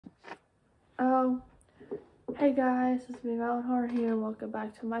So, hey guys, it's me Valentine here. Welcome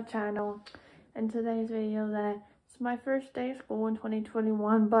back to my channel. In today's video, it's my first day of school in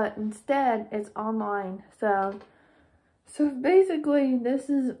 2021, but instead it's online. So basically, this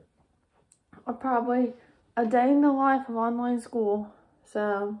is probably a day in the life of online school.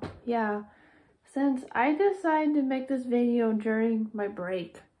 So yeah, since I decided to make this video during my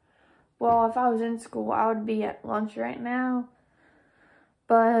break. Well, if I was in school, I would be at lunch right now.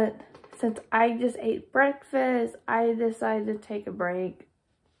 But since I just ate breakfast, I decided to take a break.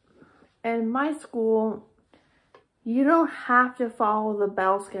 In my school, you don't have to follow the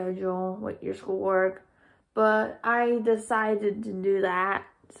bell schedule with your schoolwork, but I decided to do that.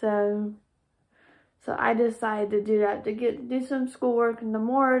 So I decided to do that, to do some schoolwork in the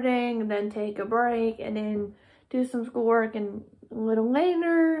morning, and then take a break, and then do some schoolwork a little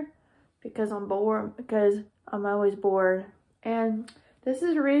later because I'm bored, because I'm always bored. And this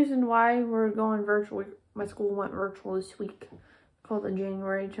is the reason why we're going virtual. My school went virtual this week, called the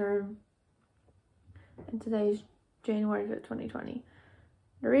January term. And today's January 5th, 2020.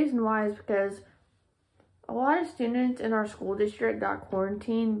 The reason why is because a lot of students in our school district got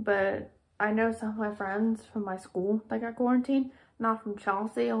quarantined, but I know some of my friends from my school that got quarantined. Not from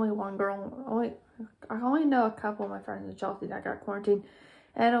Chelsea, only one girl. I only know a couple of my friends in Chelsea that got quarantined.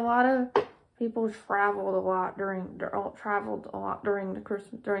 And a lot of people traveled a lot during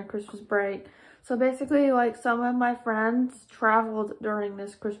Christmas break. So basically, like, some of my friends traveled during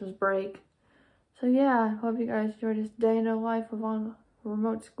this Christmas break. So yeah, hope you guys enjoyed this day in the life of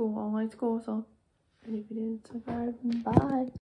remote school, online school. So if you did, subscribe. Bye.